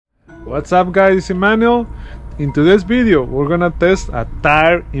What's up guys, it's Emmanuel. In today's video we're gonna test a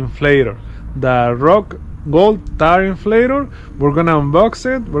tire inflator, the ROCGORLD tire inflator. We're gonna unbox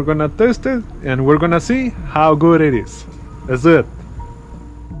it, we're gonna test it, and we're gonna see how good it is. Let's do it.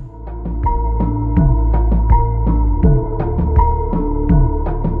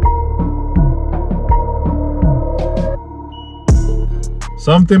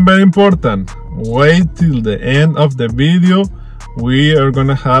 Something very important, wait till the end of the video. We are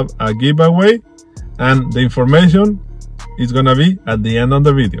gonna have a giveaway and the information is gonna be at the end of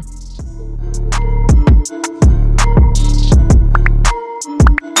the video.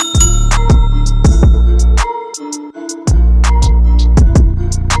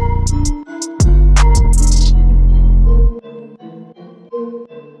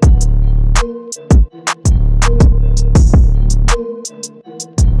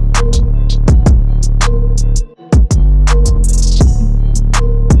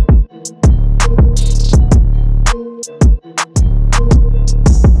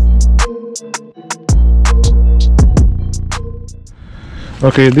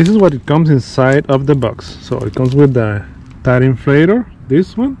 Okay, this is what it comes inside of the box. So it comes with the tire inflator,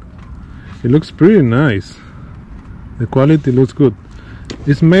 this one. It looks pretty nice. The quality looks good.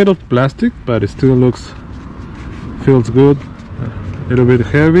 It's made of plastic, but it still feels good. A little bit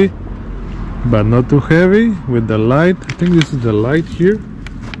heavy, but not too heavy. With the light, I think this is the light here.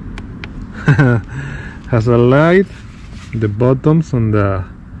 Has a light, the buttons on the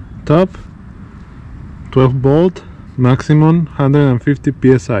top, 12 volt. Maximum 150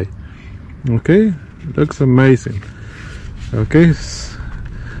 psi. Okay, looks amazing. Okay,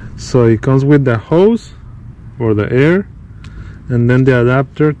 so it comes with the hose for the air, and then the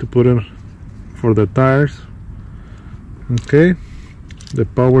adapter to put in for the tires. Okay, the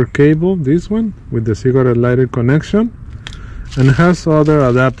power cable, this one with the cigarette lighter connection, and it has other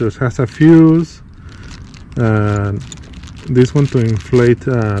adapters. It has a fuse, and this one to inflate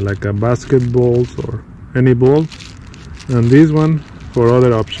like a basketball or any ball, and this one for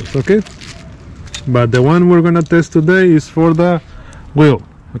other options. Okay, but the one we're gonna test today is for the wheel.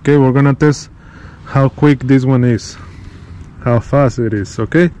 Okay, we're gonna test how quick this one is, how fast it is.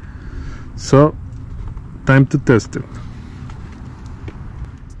 Okay, so time to test it.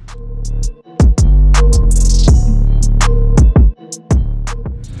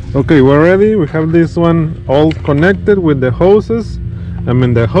 Okay, we're ready. We have this one all connected with the hoses.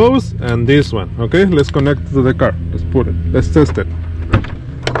 The hose and this one. Okay, let's connect it to the car. Let's put it. Let's test it.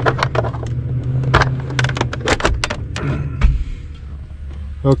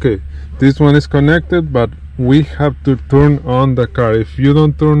 Okay, this one is connected, but we have to turn on the car. If you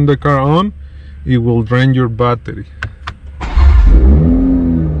don't turn the car on, it will drain your battery.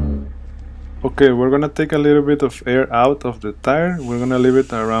 Okay, we're gonna take a little bit of air out of the tire. We're gonna leave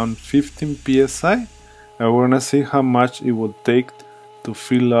it around 15 psi, and we're gonna see how much it will take to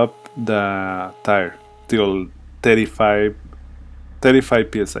fill up the tire till 35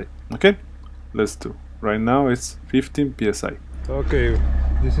 psi. Okay, let's do. Right now it's 15 psi. Okay,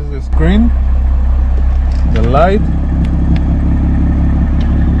 this is the screen, the light.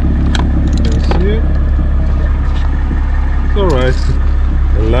 You can see it. It's alright,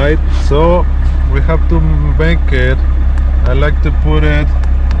 the light. So we have to make it. I like to put it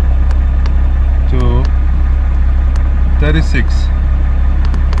to 36.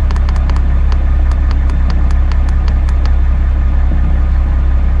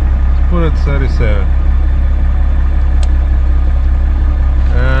 Put it 37,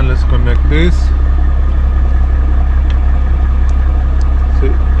 and let's connect this.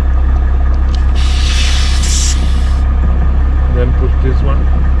 See, then push this one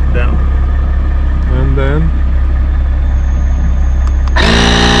down, and then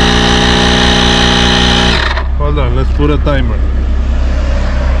hold on, let's put a timer.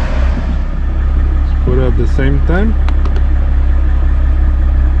 Let's put it at the same time.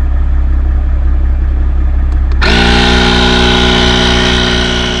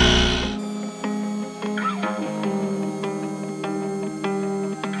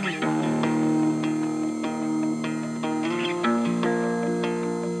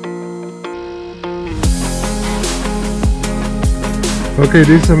 Okay,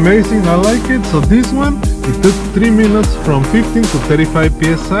 this is amazing. I like it. So this one, it took 3 minutes from 15 to 35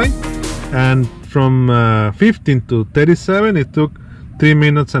 psi, and from 15 to 37 it took 3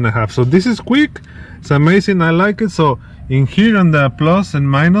 minutes and a half. So this is quick. It's amazing. I like it. So in here on the plus and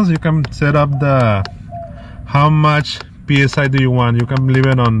minus, you can set up the how much psi do you want. You can leave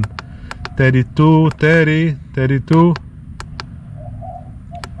it on 32, 30, 32,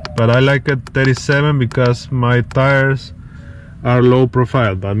 but I like it 37 because my tires are low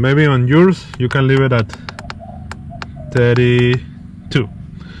profile, but maybe on yours you can leave it at 32,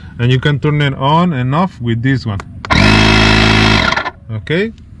 and you can turn it on and off with this one.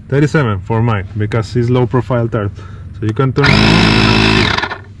 Okay, 37 for mine because it's low profile tire, so you can turn it on and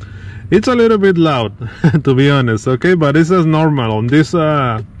off. It's a little bit loud to be honest, okay, but this is normal on this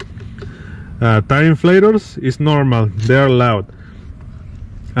tire inflators. It's normal, they are loud.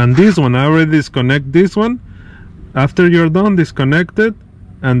 And this one, I already disconnect this one. After you're done, disconnect it,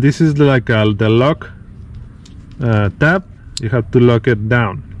 and this is like the lock tab. You have to lock it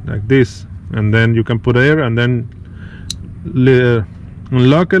down like this, and then you can put air and then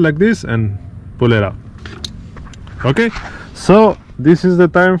unlock it like this and pull it out. Okay, so this is the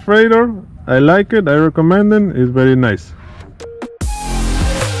tire inflator. I like it, I recommend it, it's very nice.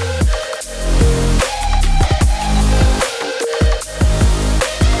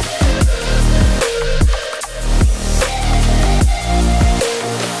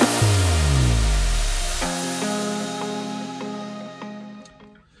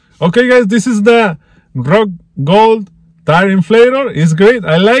 Okay guys, this is the ROCGORLD tire inflator. It's great,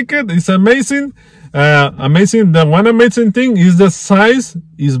 I like it, it's amazing. The one amazing thing is the size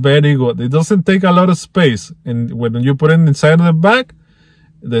is very good. It doesn't take a lot of space, and when you put it inside of the bag,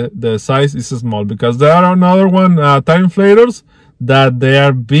 the size is small, because there are another one tire inflators that they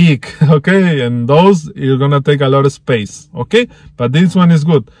are big, okay, and those you're gonna take a lot of space, okay, but this one is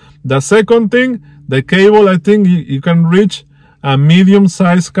good. The second thing, the cable, I think you can reach a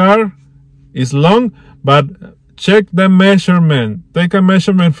medium-sized car. Is long, but check the measurement. Take a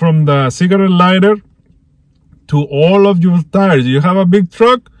measurement from the cigarette lighter to all of your tires. You have a big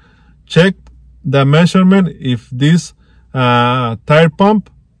truck, check the measurement if this tire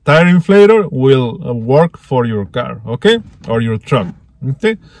pump, tire inflator will work for your car, okay, or your truck.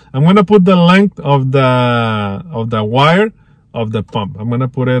 Okay, I'm gonna put the length of the wire of the pump. I'm gonna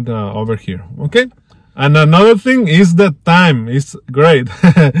put it over here, okay. And another thing is the time. It's great.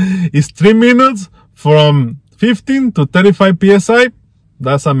 It's 3 minutes from 15 to 35 psi.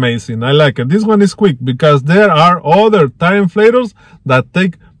 That's amazing. I like it. This one is quick because there are other tire inflators that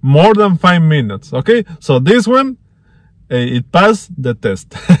take more than 5 minutes. Okay, so this one, it passed the test.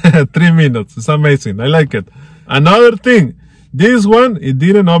 3 minutes. It's amazing. I like it. Another thing, this one, it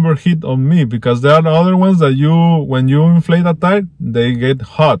didn't overheat on me, because there are other ones that when you inflate a tire, they get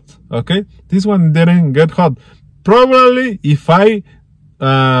hot. Okay, this one didn't get hot. Probably if I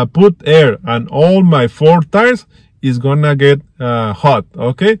put air on all my 4 tires, it's gonna get hot.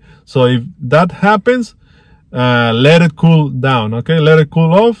 Okay, so if that happens, let it cool down. Okay, let it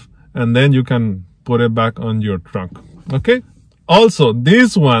cool off, and then you can put it back on your trunk. Okay, also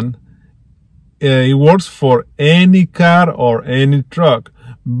this one, it works for any car or any truck,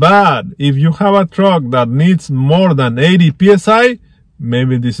 but if you have a truck that needs more than 80 psi,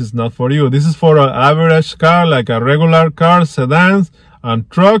 maybe this is not for you. This is for an average car, like a regular car, sedans and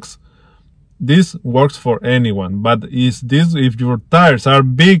trucks. This works for anyone, but if your tires are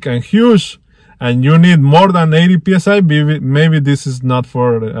big and huge and you need more than 80 psi, maybe this is not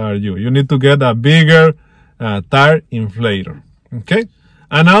for you. You need to get a bigger tire inflator. Okay,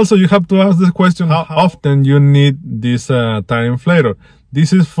 and also you have to ask the question, how often you need this tire inflator.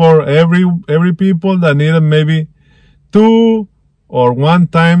 This is for every people that need it maybe 2 or 1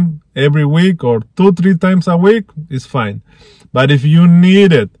 time every week, or 2-3 times a week is fine. But if you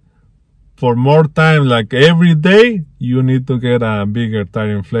need it for more time, like every day, you need to get a bigger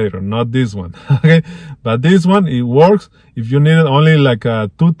tire inflator, not this one. Okay, but this one, it works if you need it only like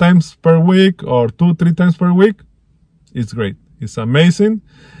 2 times per week or 2-3 times per week. It's great. It's amazing.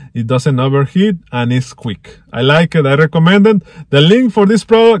 It doesn't overheat and it's quick. I like it. I recommend it. The link for this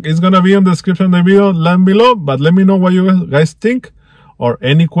product is gonna be in the description of the video down below. But let me know what you guys think, or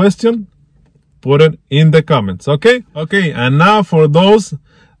any question, put it in the comments. Okay. Okay. And now for those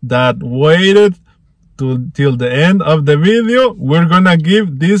that waited till the end of the video, we're gonna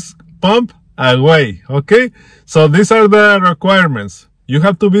give this pump away. Okay, so these are the requirements. You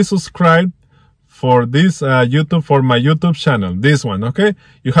have to be subscribed for this for my YouTube channel, this one. Okay,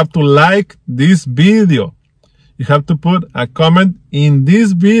 you have to like this video, you have to put a comment in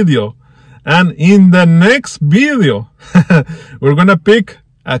this video, and in the next video we're gonna pick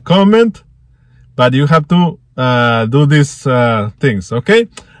a comment, but you have to do these things. Okay,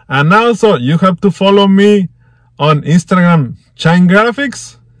 and also you have to follow me on Instagram, Shine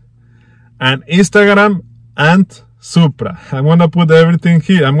Graphics, and Instagram and Supra. I'm gonna put everything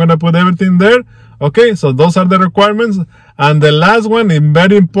here. I'm gonna put everything there. Okay, so those are the requirements. And the last one is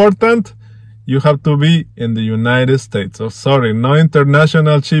very important. You have to be in the United States. So sorry, no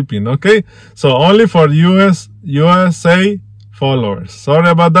international shipping. Okay, so only for USA followers. Sorry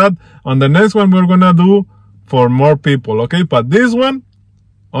about that. On the next one, we're gonna do for more people, okay? But this one,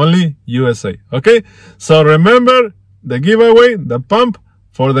 only USA, okay? So remember the giveaway, the pump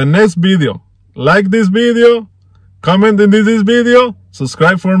for the next video. Like this video, comment in this video,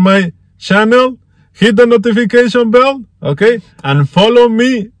 subscribe for my channel, hit the notification bell, okay? And follow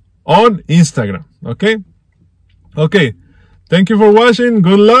me on Instagram, okay? Okay, thank you for watching,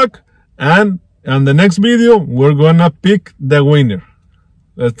 good luck, and on the next video, we're gonna pick the winner.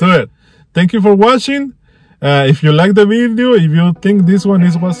 Let's do it. Thank you for watching. If you like the video, if you think this one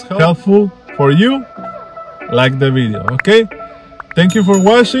was helpful for you, like the video, okay? Thank you for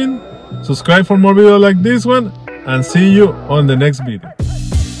watching. Subscribe for more videos like this one, and see you on the next video.